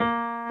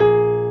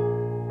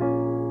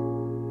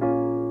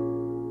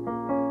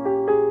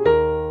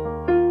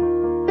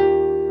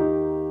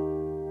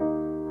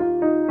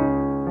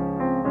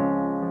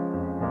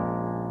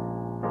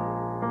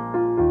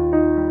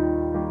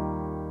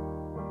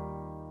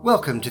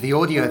Welcome to the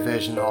audio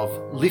version of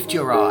Lift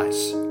Your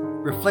Eyes,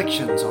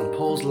 Reflections on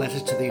Paul's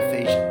Letter to the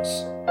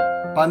Ephesians,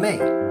 by me,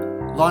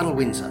 Lionel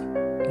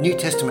Windsor, New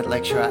Testament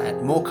lecturer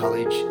at Moore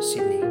College,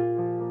 Sydney.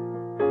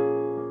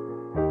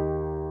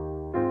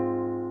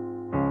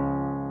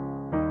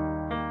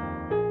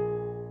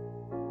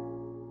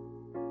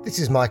 This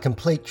is my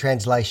complete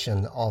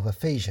translation of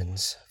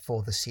Ephesians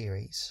for the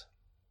series.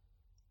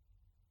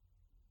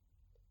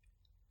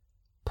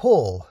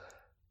 Paul,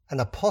 an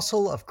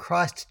apostle of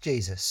Christ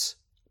Jesus,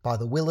 by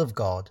the will of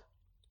God,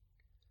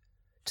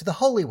 to the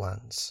holy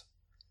ones,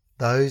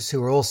 those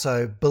who are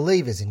also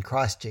believers in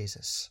Christ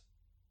Jesus.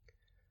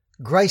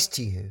 Grace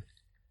to you,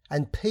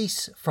 and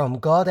peace from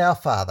God our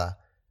Father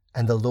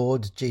and the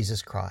Lord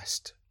Jesus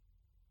Christ.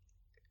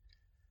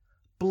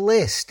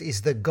 Blessed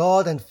is the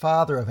God and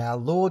Father of our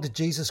Lord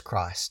Jesus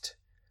Christ,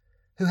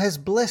 who has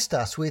blessed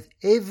us with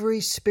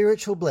every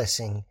spiritual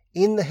blessing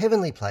in the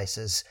heavenly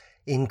places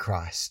in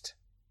Christ.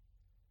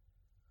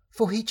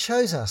 For he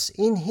chose us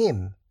in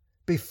him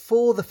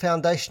before the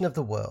foundation of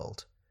the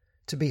world,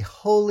 to be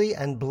holy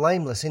and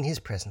blameless in his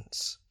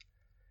presence.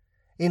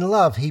 In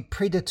love he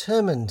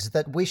predetermined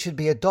that we should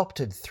be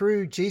adopted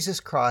through Jesus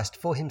Christ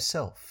for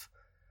himself,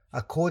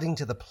 according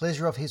to the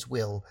pleasure of his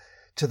will,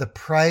 to the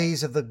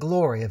praise of the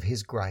glory of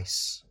his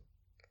grace.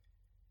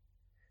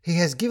 He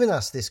has given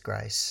us this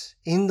grace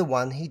in the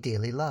one he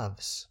dearly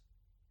loves.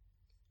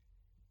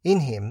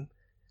 In him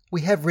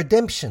we have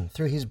redemption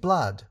through his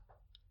blood,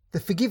 the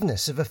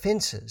forgiveness of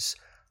offences,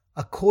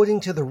 according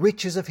to the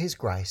riches of his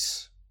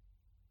grace.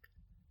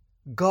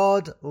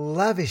 God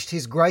lavished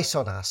his grace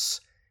on us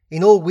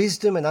in all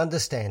wisdom and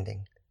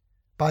understanding,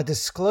 by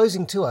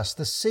disclosing to us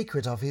the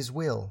secret of his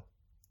will.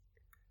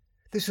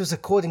 This was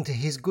according to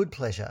his good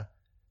pleasure,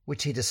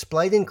 which he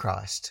displayed in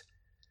Christ,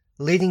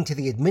 leading to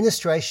the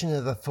administration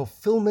of the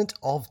fulfillment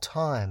of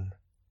time.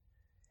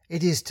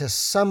 It is to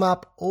sum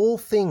up all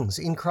things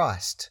in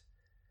Christ,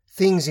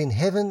 things in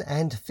heaven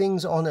and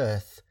things on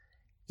earth,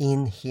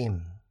 in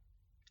him.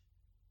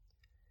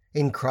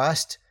 In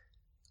Christ,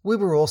 we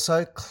were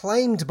also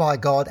claimed by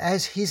God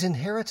as his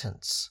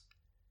inheritance,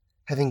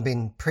 having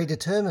been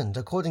predetermined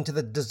according to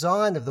the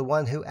design of the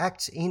one who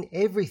acts in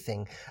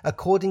everything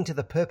according to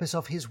the purpose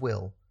of his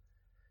will,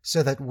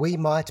 so that we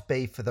might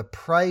be for the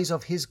praise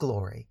of his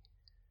glory,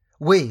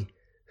 we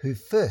who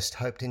first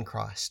hoped in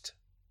Christ.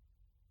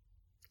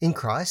 In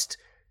Christ,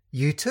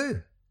 you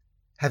too,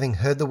 having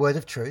heard the word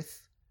of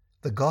truth,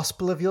 the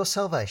gospel of your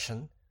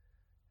salvation,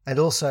 and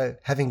also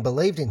having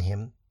believed in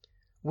him,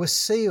 were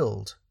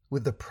sealed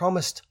with the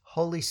promised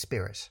Holy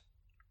Spirit.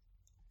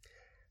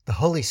 The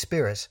Holy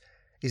Spirit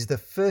is the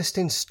first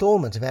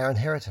installment of our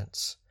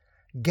inheritance,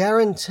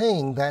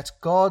 guaranteeing that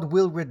God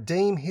will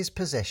redeem his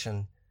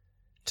possession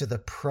to the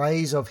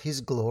praise of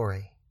his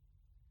glory.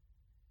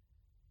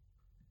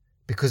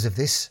 Because of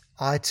this,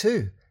 I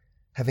too,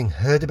 having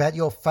heard about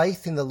your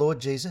faith in the Lord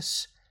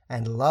Jesus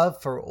and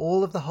love for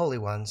all of the holy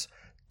ones,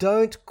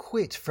 don't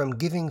quit from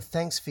giving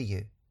thanks for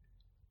you,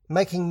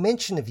 making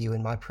mention of you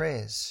in my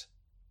prayers.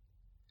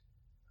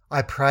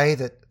 I pray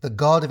that the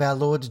God of our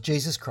Lord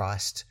Jesus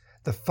Christ,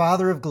 the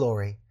Father of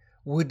glory,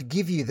 would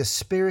give you the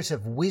spirit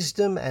of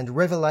wisdom and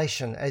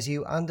revelation as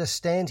you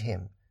understand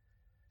him,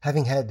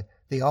 having had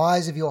the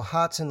eyes of your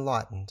hearts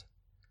enlightened,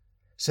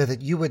 so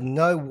that you would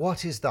know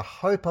what is the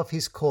hope of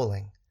his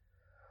calling,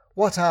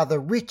 what are the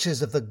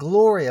riches of the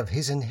glory of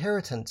his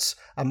inheritance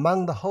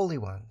among the holy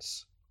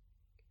ones.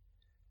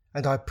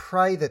 And I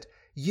pray that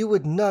you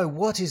would know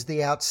what is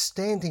the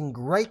outstanding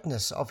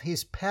greatness of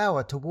his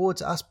power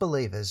towards us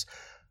believers,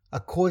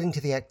 according to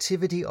the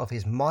activity of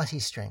his mighty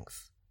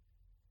strength.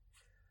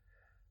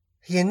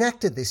 He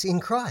enacted this in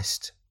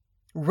Christ,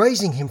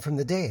 raising him from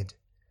the dead,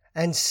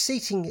 and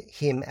seating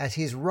him at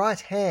his right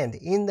hand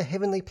in the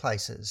heavenly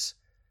places,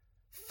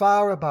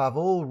 far above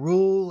all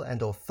rule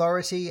and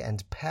authority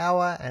and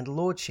power and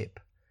lordship,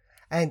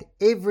 and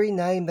every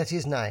name that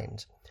is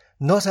named,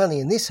 not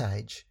only in this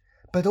age,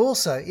 but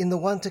also in the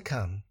one to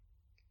come.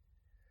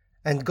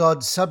 And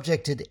God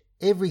subjected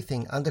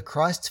everything under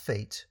Christ's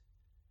feet,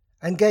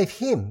 and gave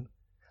him,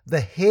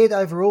 the head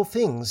over all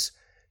things,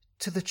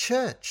 to the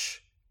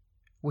church,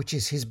 which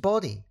is his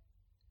body,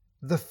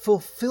 the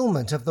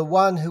fulfillment of the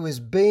one who is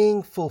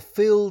being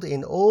fulfilled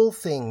in all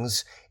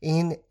things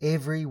in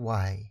every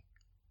way.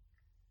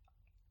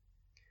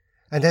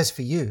 And as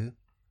for you,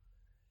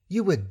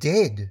 you were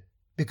dead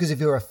because of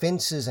your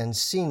offences and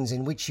sins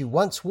in which you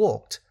once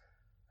walked,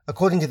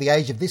 according to the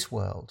age of this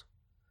world,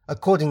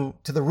 according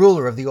to the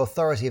ruler of the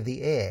authority of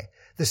the air,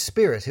 the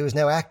spirit who is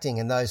now acting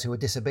in those who are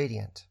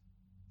disobedient.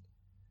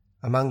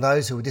 Among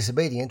those who were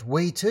disobedient,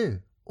 we too,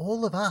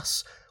 all of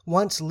us,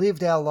 once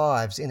lived our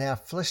lives in our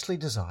fleshly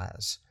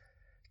desires,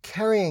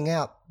 carrying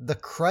out the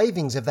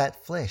cravings of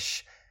that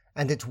flesh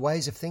and its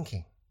ways of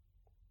thinking.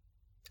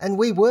 And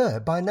we were,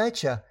 by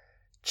nature,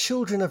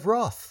 children of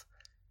wrath,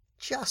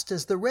 just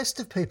as the rest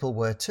of people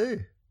were too.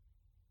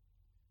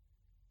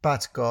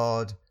 But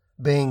God,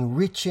 being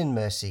rich in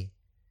mercy,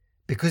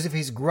 because of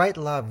his great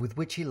love with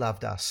which he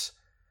loved us,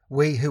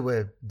 we who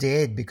were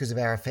dead because of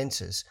our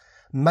offences,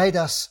 made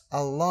us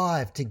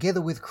alive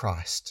together with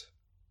Christ.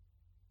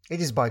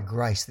 It is by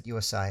grace that you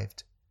are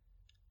saved.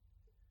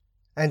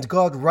 And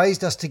God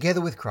raised us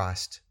together with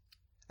Christ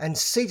and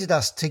seated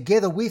us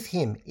together with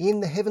him in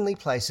the heavenly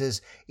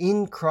places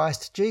in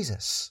Christ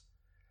Jesus,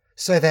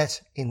 so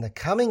that in the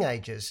coming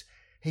ages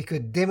he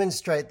could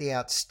demonstrate the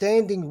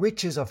outstanding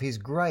riches of his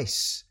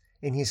grace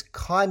in his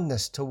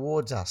kindness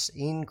towards us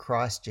in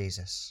Christ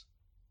Jesus.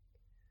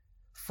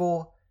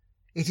 For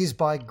it is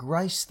by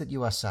grace that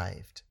you are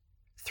saved,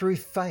 through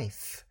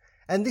faith,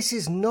 and this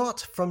is not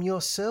from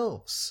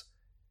yourselves.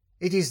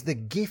 It is the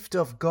gift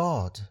of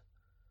God,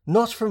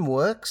 not from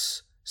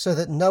works, so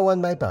that no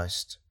one may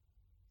boast.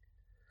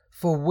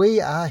 For we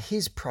are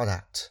his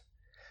product,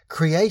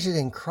 created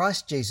in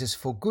Christ Jesus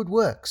for good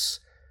works,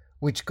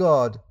 which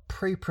God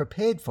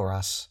pre-prepared for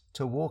us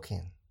to walk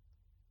in.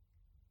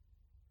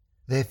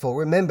 Therefore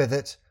remember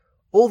that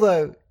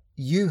although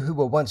you who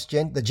were once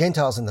the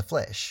Gentiles in the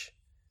flesh,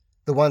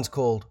 the ones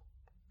called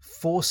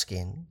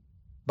foreskin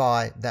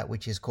by that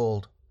which is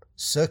called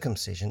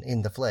circumcision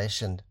in the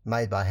flesh and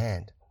made by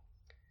hand,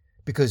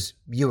 because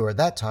you were at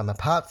that time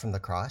apart from the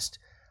Christ,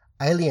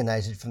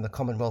 alienated from the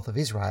commonwealth of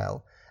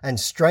Israel, and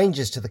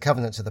strangers to the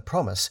covenants of the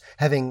promise,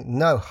 having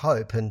no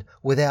hope and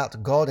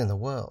without God in the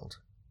world.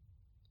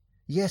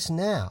 Yet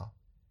now,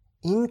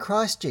 in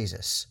Christ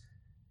Jesus,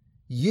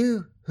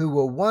 you who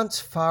were once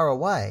far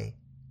away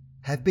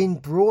have been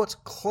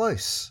brought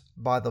close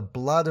by the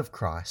blood of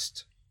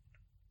Christ.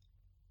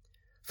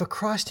 For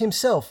Christ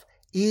himself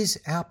is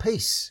our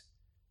peace.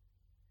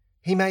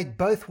 He made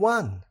both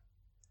one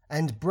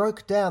and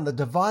broke down the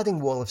dividing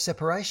wall of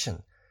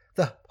separation,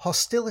 the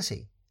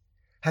hostility,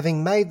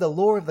 having made the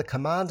law of the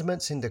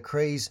commandments and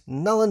decrees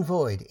null and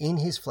void in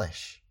his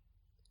flesh.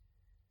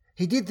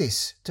 He did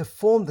this to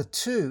form the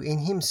two in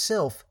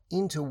himself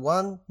into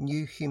one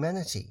new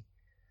humanity,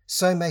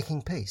 so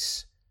making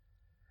peace,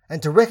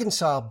 and to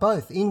reconcile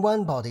both in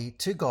one body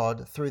to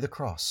God through the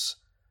cross,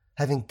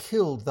 having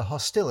killed the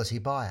hostility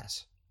by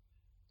it.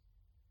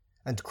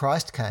 And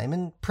Christ came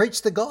and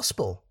preached the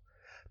gospel.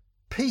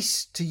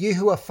 Peace to you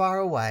who are far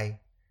away,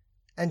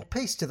 and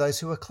peace to those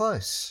who are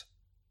close.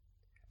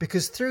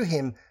 Because through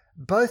him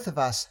both of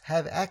us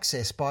have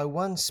access by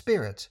one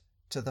Spirit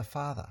to the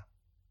Father.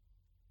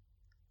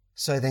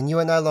 So then you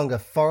are no longer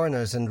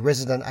foreigners and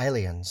resident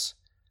aliens,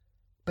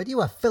 but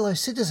you are fellow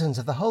citizens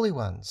of the holy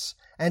ones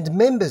and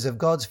members of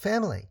God's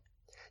family.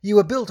 You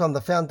are built on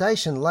the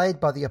foundation laid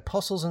by the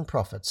apostles and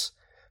prophets,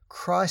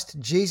 Christ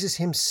Jesus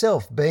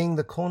himself being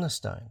the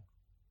cornerstone.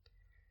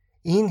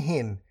 In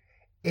him,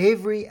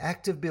 every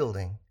act of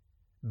building,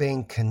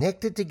 being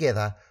connected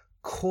together,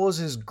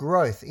 causes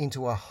growth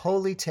into a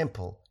holy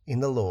temple in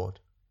the Lord.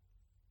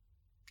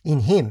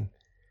 In him,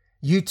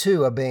 you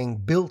too are being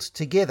built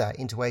together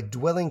into a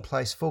dwelling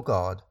place for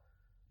God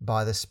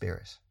by the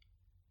Spirit.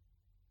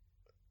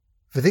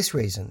 For this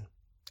reason,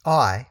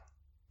 I,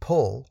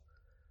 Paul,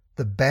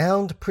 the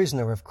bound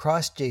prisoner of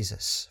Christ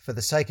Jesus for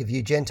the sake of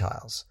you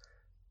Gentiles,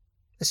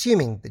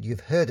 assuming that you've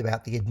heard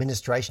about the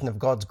administration of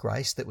God's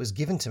grace that was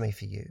given to me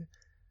for you,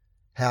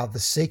 how the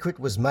secret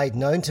was made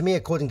known to me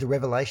according to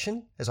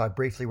Revelation, as I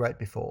briefly wrote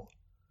before.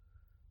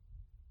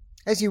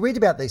 As you read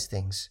about these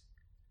things,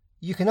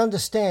 you can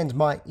understand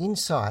my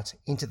insight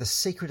into the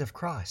secret of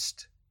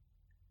Christ.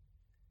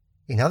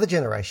 In other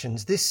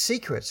generations, this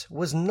secret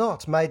was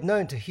not made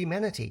known to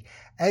humanity,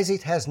 as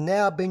it has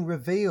now been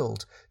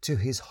revealed to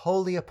his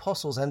holy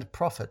apostles and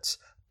prophets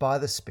by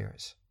the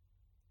Spirit.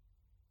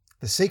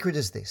 The secret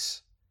is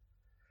this,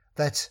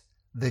 that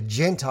the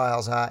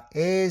Gentiles are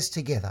heirs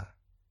together,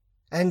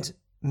 and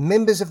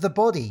members of the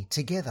body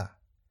together,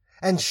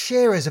 and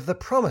sharers of the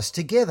promise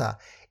together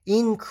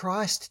in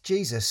Christ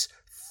Jesus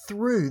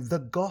through the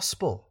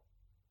gospel.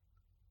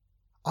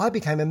 I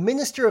became a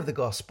minister of the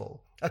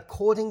gospel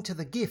according to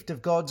the gift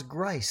of God's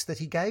grace that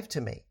he gave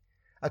to me,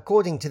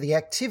 according to the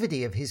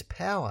activity of his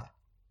power.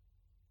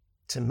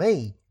 To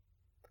me,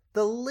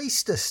 the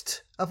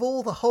leastest of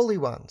all the holy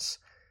ones,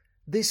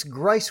 this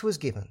grace was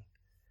given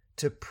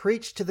to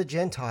preach to the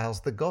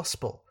Gentiles the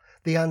gospel,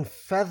 the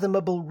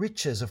unfathomable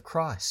riches of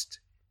Christ.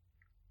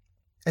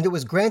 And it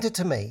was granted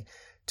to me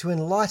to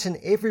enlighten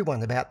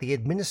everyone about the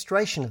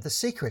administration of the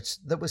secrets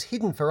that was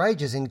hidden for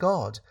ages in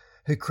God,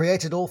 who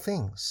created all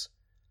things,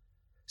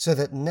 so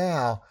that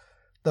now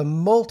the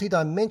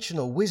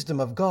multidimensional wisdom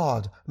of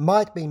God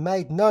might be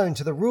made known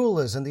to the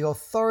rulers and the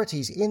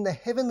authorities in the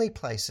heavenly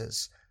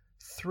places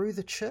through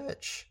the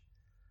church,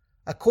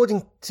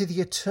 according to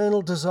the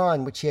eternal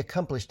design which he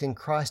accomplished in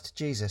Christ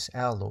Jesus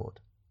our Lord.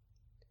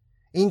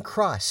 In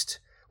Christ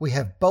we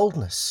have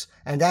boldness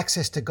and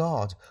access to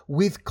God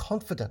with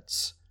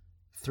confidence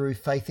through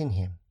faith in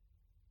him.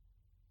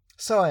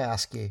 So I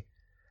ask you,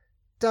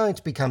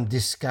 don't become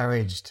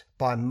discouraged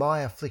by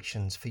my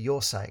afflictions for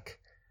your sake,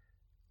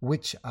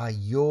 which are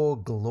your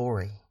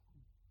glory.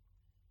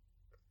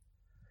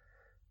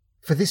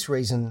 For this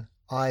reason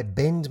I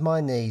bend my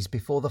knees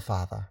before the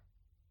Father,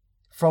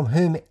 from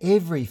whom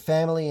every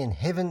family in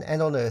heaven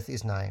and on earth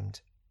is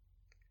named.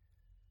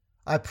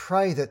 I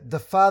pray that the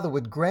Father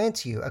would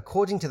grant you,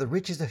 according to the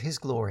riches of his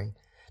glory,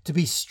 to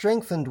be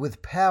strengthened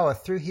with power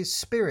through his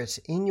Spirit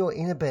in your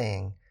inner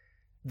being,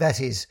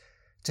 that is,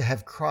 to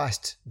have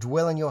Christ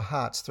dwell in your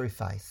hearts through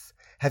faith,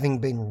 having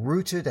been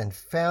rooted and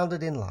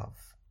founded in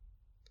love.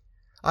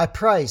 I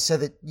pray so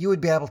that you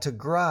would be able to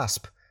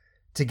grasp,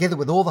 together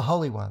with all the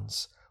holy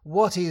ones,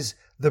 what is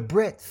the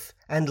breadth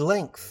and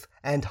length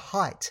and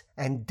height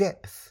and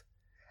depth,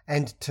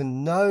 and to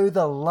know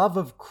the love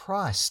of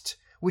Christ,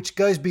 which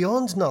goes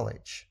beyond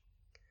knowledge,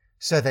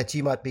 so that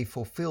you might be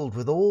fulfilled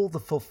with all the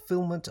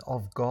fulfillment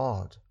of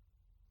God.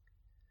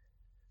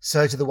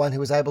 So to the one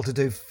who is able to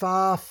do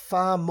far,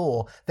 far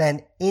more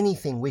than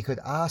anything we could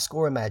ask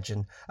or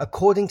imagine,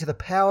 according to the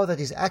power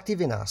that is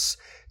active in us,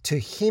 to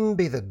him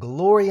be the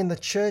glory in the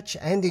church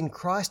and in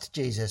Christ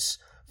Jesus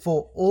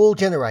for all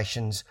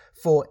generations,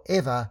 for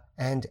ever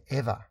and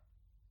ever.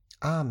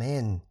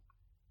 Amen.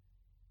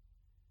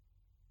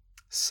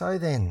 So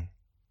then,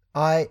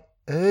 I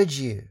urge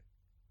you,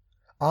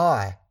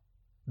 I,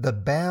 the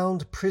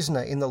bound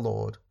prisoner in the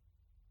Lord,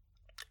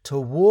 to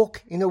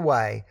walk in a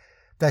way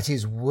that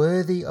is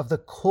worthy of the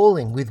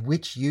calling with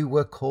which you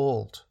were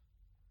called.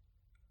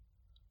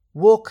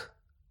 Walk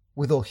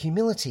with all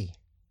humility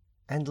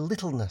and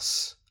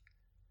littleness,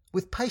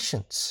 with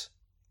patience,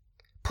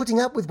 putting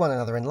up with one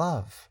another in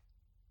love,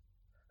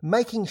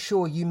 making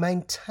sure you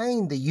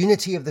maintain the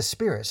unity of the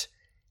Spirit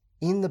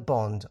in the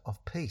bond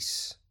of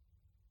peace.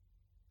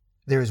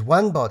 There is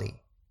one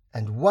body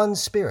and one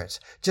Spirit,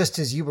 just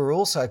as you were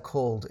also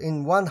called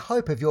in one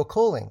hope of your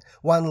calling,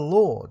 one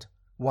Lord,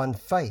 one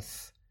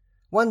faith,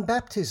 one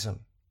baptism,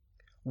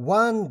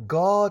 one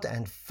God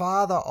and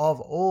Father of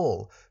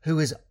all, who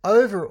is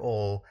over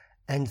all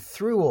and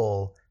through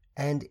all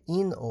and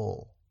in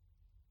all.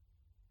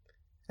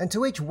 And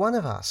to each one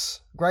of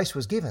us grace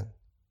was given,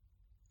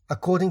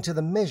 according to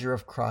the measure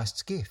of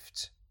Christ's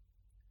gift.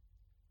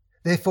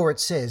 Therefore it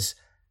says,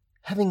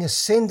 having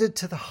ascended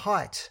to the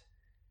height,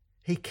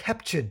 he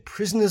captured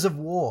prisoners of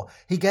war.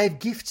 He gave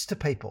gifts to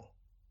people.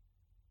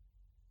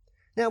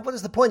 Now, what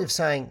is the point of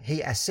saying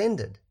he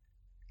ascended?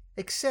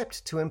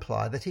 Except to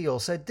imply that he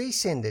also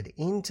descended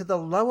into the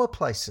lower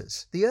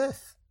places, the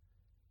earth.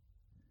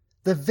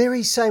 The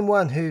very same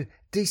one who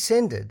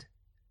descended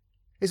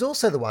is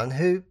also the one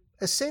who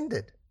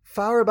ascended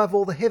far above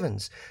all the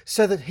heavens,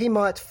 so that he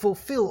might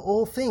fulfill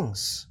all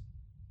things.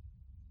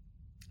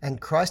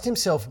 And Christ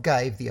himself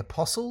gave the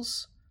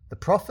apostles, the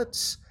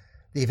prophets,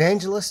 the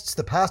evangelists,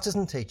 the pastors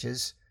and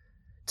teachers,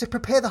 to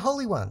prepare the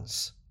holy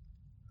ones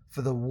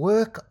for the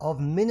work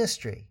of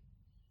ministry,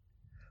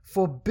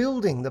 for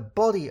building the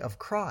body of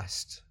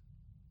Christ,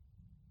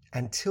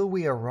 until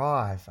we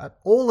arrive,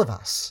 all of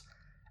us,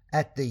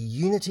 at the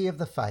unity of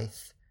the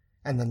faith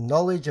and the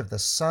knowledge of the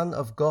Son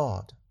of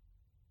God,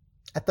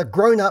 at the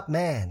grown-up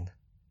man,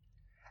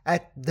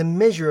 at the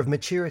measure of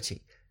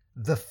maturity,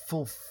 the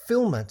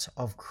fulfillment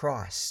of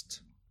Christ.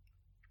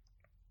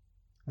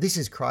 This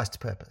is Christ's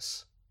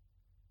purpose,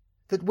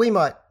 that we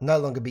might no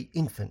longer be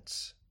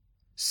infants,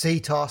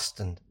 sea-tossed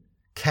and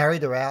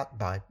carried about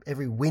by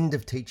every wind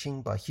of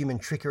teaching, by human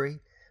trickery,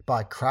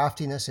 by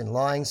craftiness in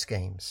lying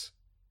schemes,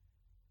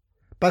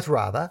 but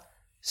rather,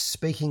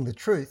 speaking the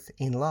truth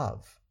in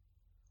love,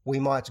 we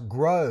might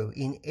grow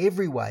in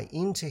every way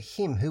into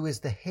him who is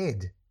the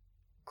head,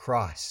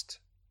 Christ.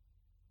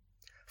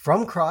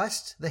 From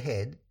Christ, the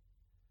head,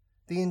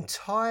 the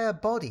entire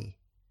body,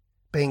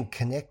 being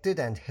connected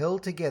and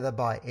held together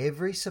by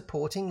every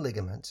supporting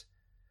ligament,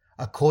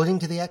 according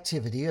to the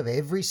activity of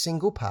every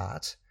single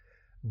part,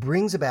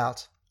 brings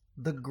about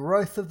the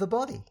growth of the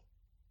body,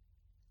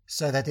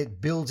 so that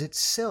it builds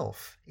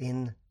itself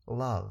in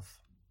love.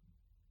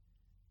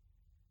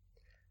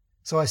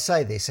 So I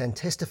say this and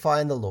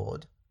testify in the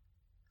Lord,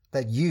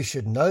 that you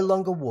should no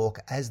longer walk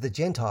as the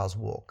Gentiles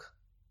walk,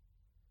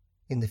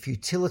 in the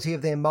futility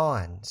of their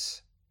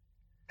minds,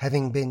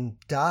 having been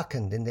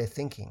darkened in their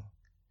thinking,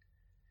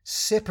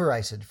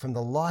 separated from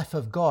the life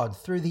of God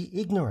through the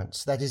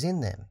ignorance that is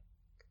in them,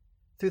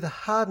 through the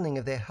hardening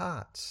of their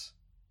hearts.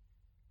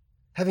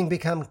 Having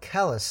become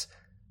callous,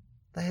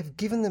 they have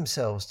given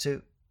themselves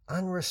to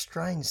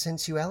unrestrained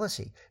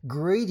sensuality,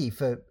 greedy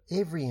for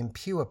every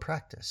impure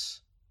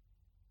practice.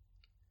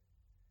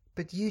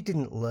 But you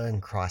didn't learn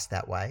Christ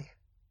that way,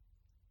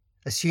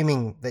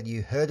 assuming that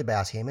you heard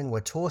about him and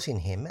were taught in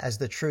him as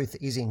the truth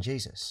is in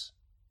Jesus.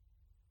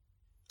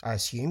 I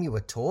assume you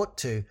were taught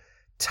to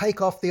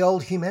take off the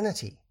old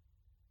humanity,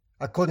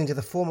 according to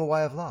the former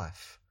way of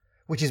life,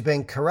 which is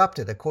being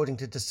corrupted according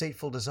to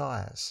deceitful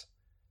desires,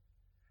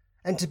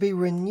 and to be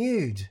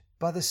renewed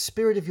by the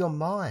spirit of your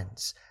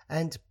minds,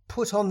 and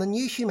put on the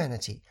new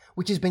humanity,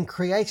 which has been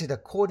created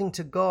according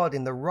to God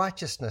in the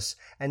righteousness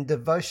and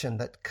devotion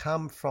that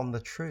come from the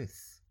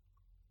truth.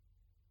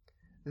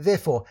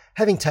 Therefore,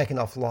 having taken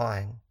off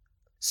lying,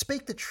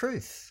 speak the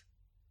truth,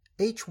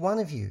 each one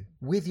of you,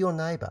 with your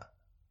neighbour,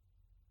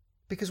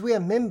 because we are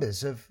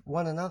members of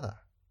one another.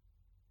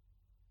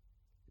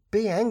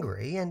 Be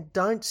angry and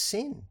don't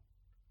sin.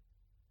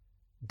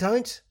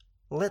 Don't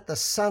let the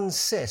sun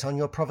set on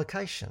your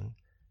provocation,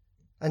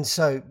 and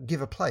so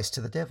give a place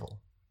to the devil.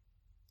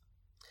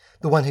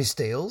 The one who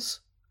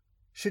steals,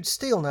 should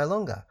steal no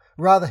longer.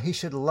 Rather, he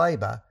should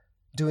labour,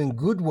 doing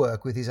good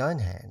work with his own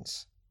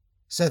hands,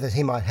 so that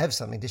he might have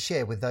something to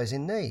share with those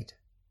in need.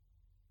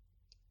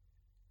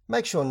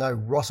 Make sure no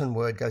rotten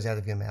word goes out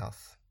of your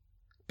mouth,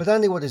 but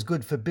only what is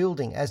good for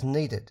building as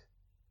needed,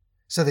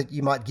 so that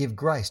you might give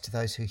grace to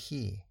those who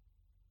hear.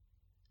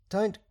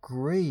 Don't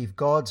grieve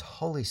God's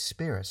Holy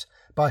Spirit,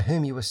 by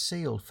whom you were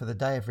sealed for the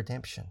day of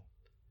redemption.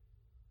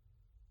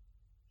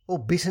 All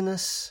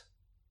bitterness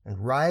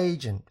and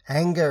rage and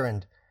anger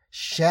and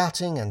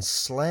shouting and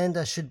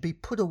slander should be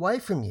put away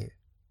from you,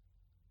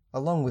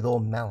 along with all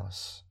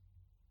malice.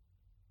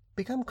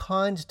 Become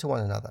kind to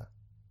one another,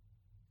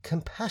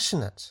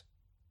 compassionate,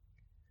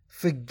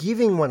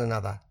 forgiving one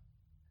another,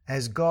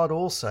 as God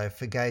also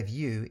forgave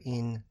you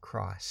in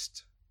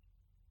Christ.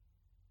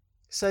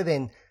 So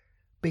then,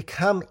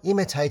 become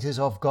imitators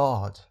of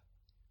God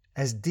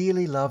as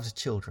dearly loved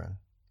children,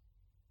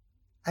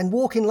 and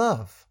walk in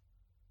love,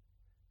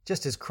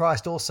 just as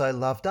Christ also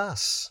loved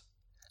us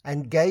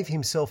and gave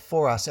himself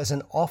for us as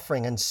an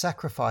offering and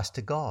sacrifice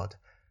to God,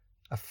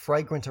 a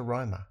fragrant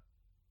aroma.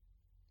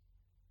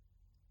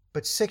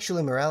 But sexual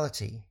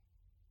immorality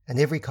and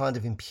every kind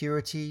of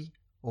impurity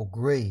or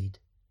greed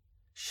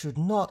should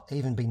not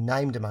even be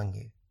named among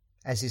you,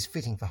 as is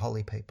fitting for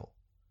holy people.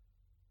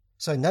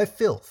 So no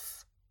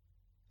filth,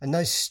 and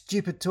no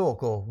stupid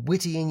talk or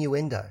witty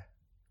innuendo,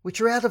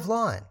 which are out of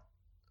line,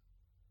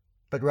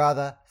 but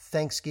rather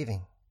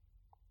thanksgiving.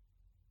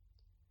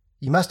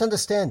 You must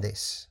understand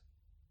this.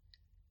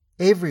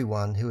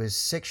 Everyone who is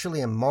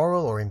sexually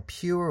immoral or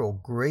impure or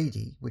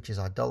greedy, which is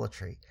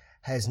idolatry,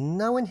 has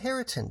no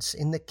inheritance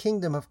in the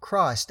kingdom of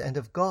Christ and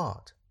of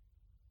God.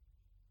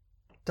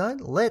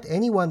 Don't let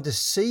anyone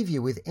deceive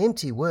you with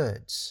empty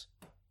words.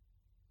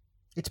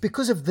 It's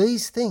because of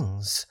these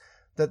things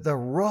that the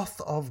wrath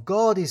of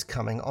God is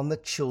coming on the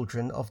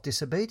children of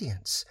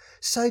disobedience.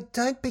 So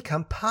don't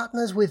become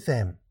partners with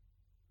them.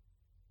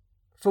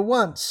 For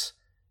once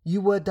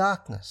you were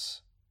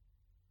darkness,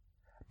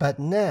 but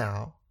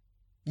now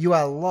you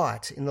are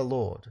light in the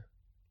Lord.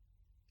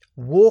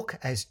 Walk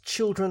as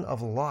children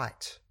of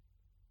light.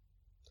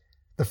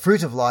 The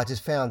fruit of light is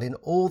found in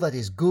all that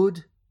is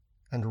good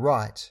and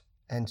right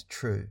and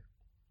true.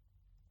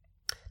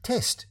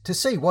 Test to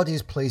see what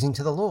is pleasing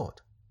to the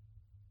Lord.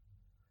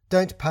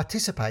 Don't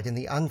participate in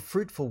the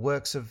unfruitful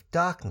works of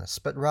darkness,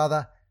 but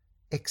rather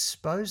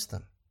expose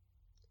them.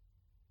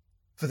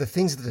 For the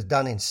things that are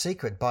done in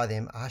secret by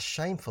them are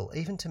shameful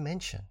even to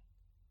mention.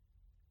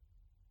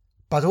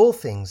 But all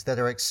things that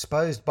are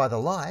exposed by the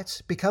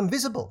light become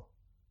visible.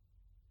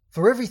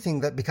 For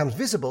everything that becomes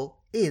visible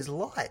is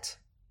light.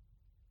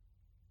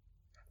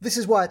 This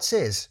is why it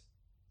says,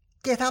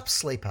 "Get up,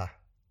 sleeper,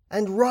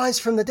 and rise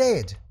from the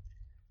dead,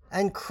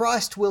 and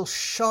Christ will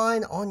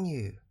shine on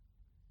you."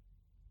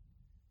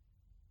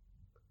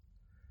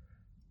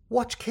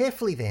 Watch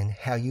carefully then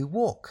how you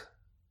walk,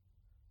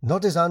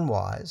 not as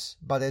unwise,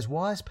 but as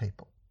wise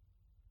people,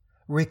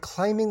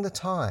 reclaiming the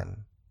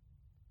time,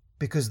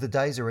 because the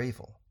days are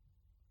evil.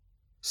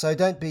 So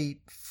don't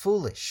be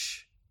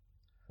foolish,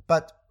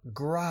 but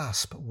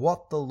grasp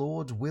what the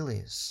Lord's will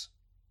is.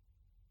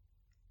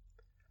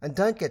 And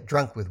don't get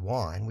drunk with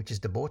wine, which is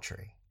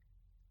debauchery,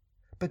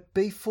 but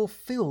be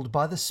fulfilled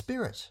by the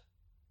Spirit.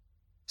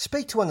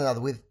 Speak to one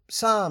another with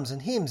psalms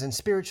and hymns and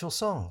spiritual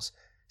songs,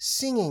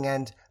 singing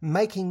and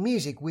making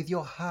music with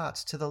your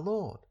hearts to the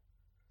Lord,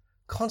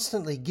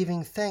 constantly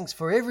giving thanks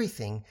for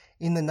everything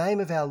in the name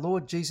of our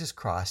Lord Jesus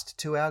Christ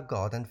to our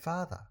God and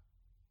Father.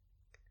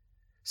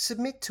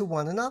 Submit to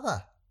one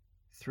another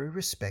through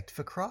respect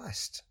for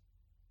Christ.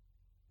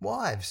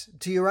 Wives,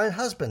 to your own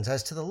husbands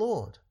as to the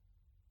Lord,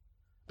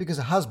 because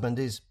a husband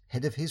is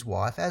head of his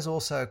wife, as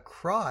also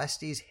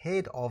Christ is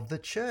head of the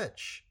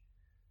church.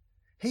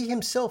 He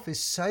himself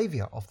is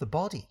Saviour of the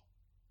body.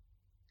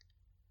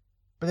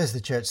 But as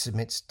the church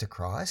submits to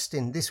Christ,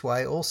 in this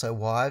way also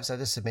wives are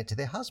to submit to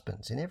their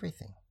husbands in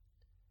everything.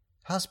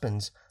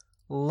 Husbands,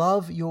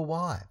 love your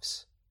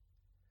wives,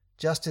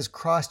 just as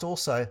Christ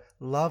also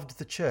loved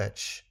the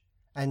church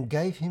and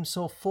gave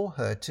himself for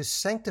her to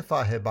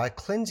sanctify her by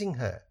cleansing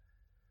her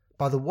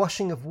by the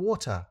washing of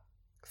water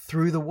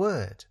through the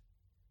word,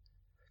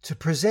 to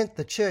present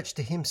the church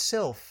to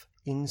himself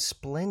in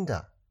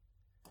splendour,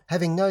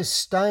 having no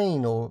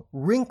stain or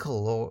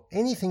wrinkle or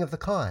anything of the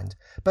kind,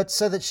 but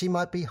so that she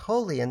might be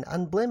holy and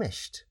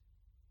unblemished.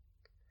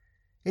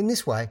 In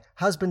this way,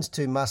 husbands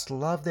too must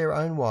love their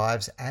own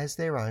wives as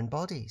their own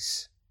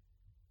bodies.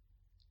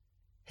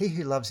 He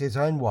who loves his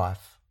own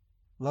wife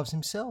loves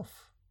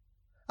himself.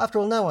 After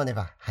all, no one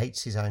ever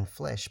hates his own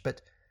flesh,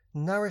 but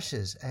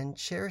nourishes and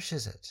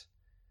cherishes it,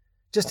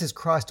 just as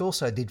Christ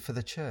also did for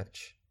the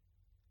church,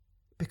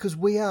 because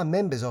we are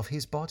members of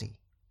his body.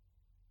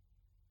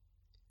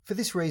 For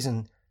this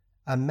reason,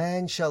 a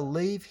man shall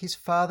leave his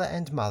father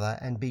and mother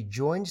and be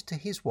joined to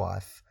his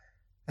wife,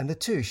 and the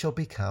two shall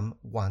become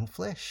one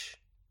flesh.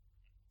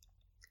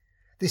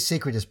 This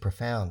secret is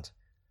profound,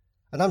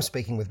 and I'm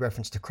speaking with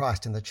reference to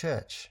Christ and the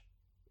church.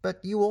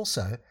 But you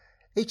also,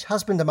 each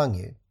husband among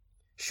you,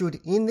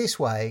 should in this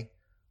way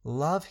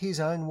love his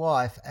own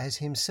wife as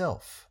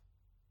himself,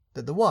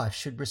 that the wife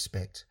should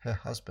respect her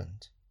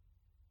husband.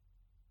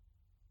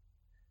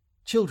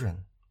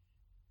 Children,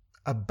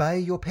 obey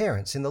your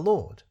parents in the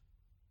Lord,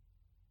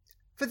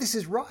 for this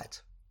is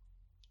right.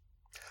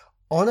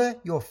 Honour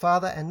your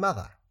father and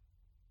mother,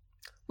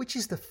 which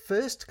is the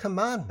first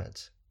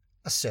commandment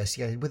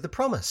associated with the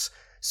promise,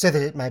 so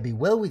that it may be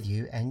well with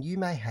you and you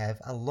may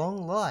have a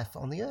long life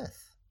on the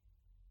earth.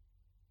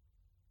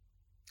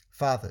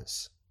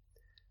 Fathers,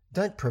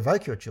 don't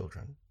provoke your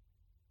children,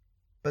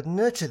 but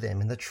nurture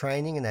them in the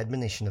training and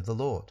admonition of the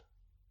Lord.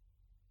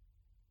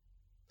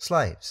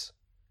 Slaves,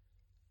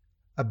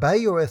 obey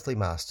your earthly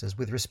masters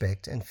with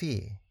respect and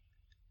fear,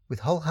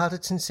 with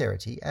wholehearted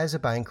sincerity as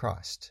obeying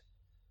Christ,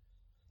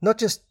 not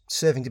just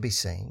serving to be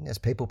seen as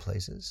people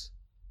pleasers,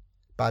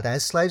 but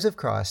as slaves of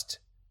Christ,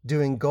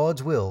 doing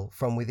God's will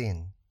from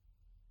within,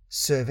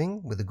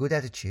 serving with a good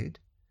attitude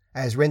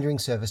as rendering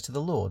service to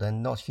the Lord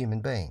and not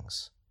human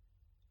beings,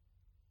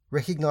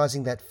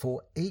 recognizing that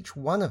for each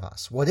one of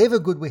us, whatever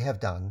good we have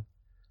done,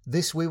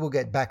 this we will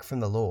get back from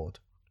the Lord,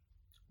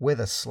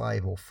 whether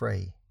slave or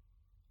free.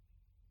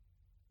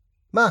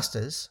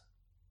 Masters,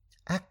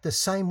 act the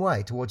same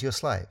way towards your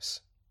slaves,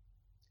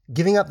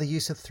 giving up the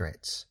use of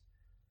threats,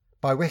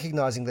 by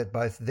recognizing that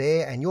both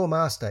their and your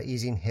master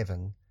is in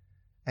heaven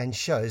and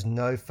shows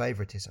no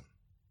favoritism.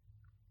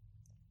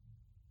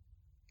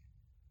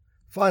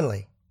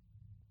 Finally,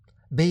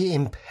 be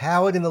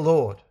empowered in the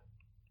Lord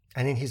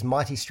and in his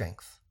mighty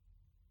strength.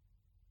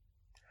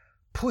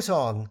 Put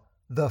on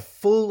the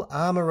full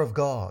armour of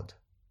God,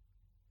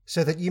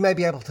 so that you may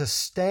be able to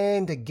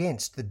stand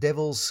against the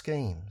devil's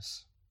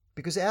schemes,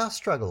 because our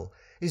struggle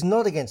is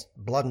not against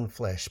blood and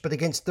flesh, but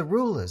against the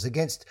rulers,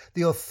 against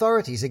the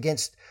authorities,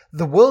 against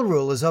the world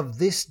rulers of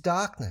this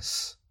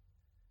darkness,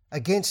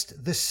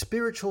 against the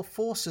spiritual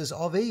forces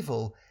of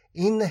evil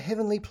in the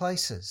heavenly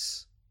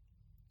places.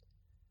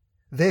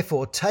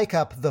 Therefore, take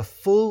up the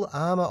full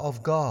armour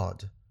of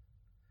God,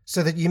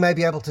 so that you may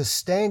be able to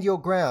stand your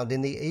ground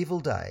in the evil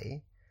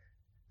day,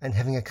 and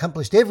having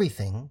accomplished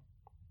everything,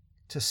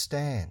 to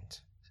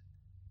stand.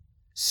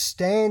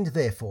 Stand,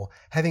 therefore,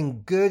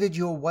 having girded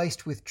your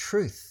waist with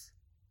truth,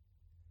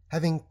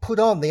 having put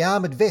on the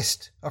armoured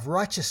vest of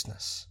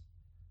righteousness,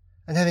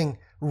 and having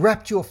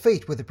wrapped your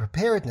feet with the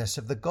preparedness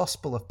of the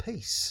gospel of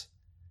peace.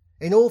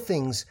 In all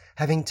things,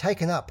 having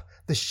taken up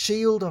the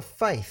shield of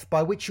faith,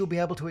 by which you'll be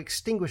able to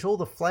extinguish all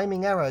the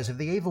flaming arrows of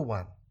the evil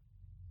one.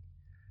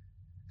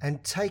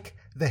 And take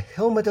the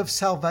helmet of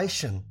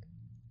salvation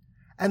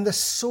and the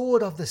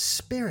sword of the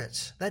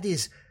Spirit, that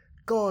is,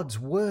 God's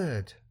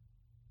word,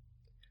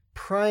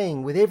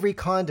 praying with every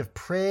kind of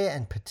prayer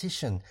and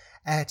petition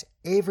at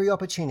every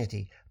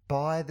opportunity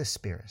by the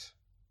Spirit.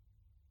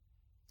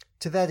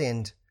 To that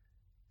end,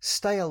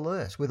 stay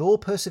alert with all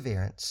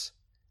perseverance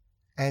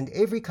and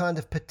every kind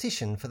of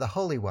petition for the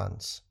holy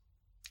ones,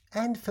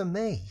 and for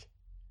me.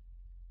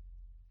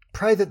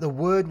 Pray that the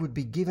word would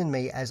be given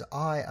me as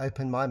I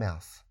open my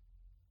mouth,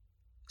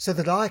 so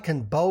that I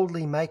can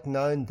boldly make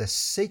known the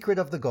secret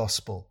of the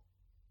gospel,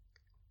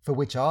 for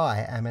which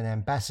I am an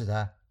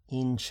ambassador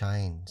in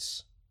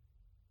chains.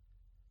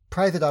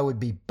 Pray that I would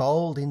be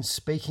bold in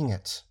speaking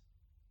it,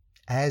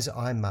 as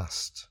I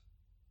must.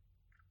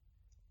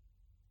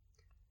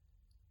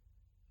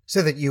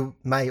 So that you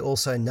may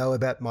also know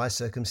about my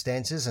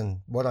circumstances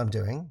and what I'm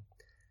doing,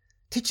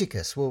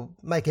 Tychicus will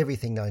make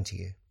everything known to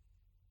you.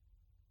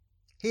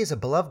 He is a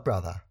beloved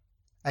brother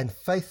and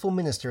faithful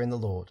minister in the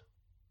Lord.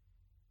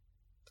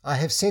 I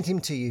have sent him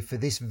to you for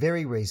this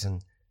very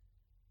reason,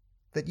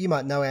 that you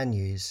might know our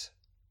news,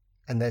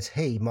 and that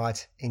he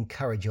might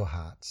encourage your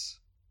hearts.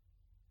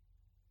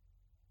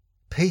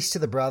 Peace to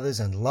the brothers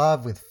and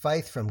love with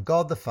faith from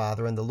God the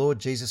Father and the Lord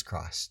Jesus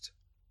Christ.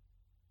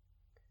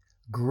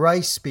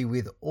 Grace be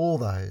with all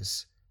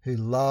those who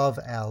love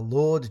our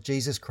Lord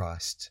Jesus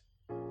Christ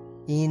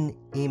in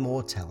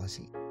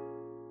immortality.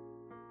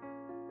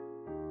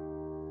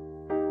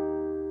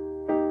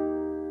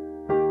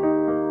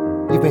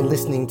 You've been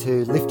listening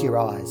to Lift Your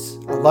Eyes,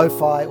 a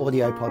lo-fi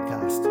audio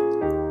podcast.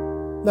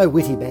 No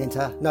witty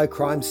banter, no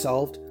crime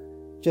solved,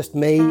 just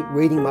me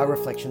reading my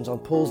reflections on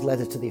Paul's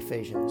letter to the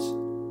Ephesians.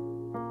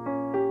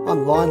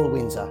 I'm Lionel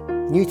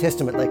Windsor, New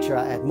Testament lecturer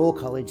at Moore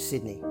College,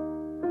 Sydney.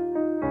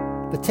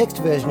 The text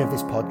version of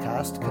this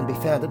podcast can be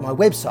found at my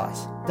website,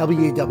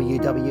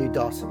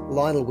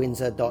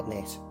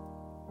 www.lionelwindsor.net.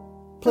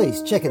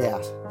 Please check it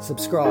out,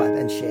 subscribe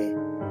and share.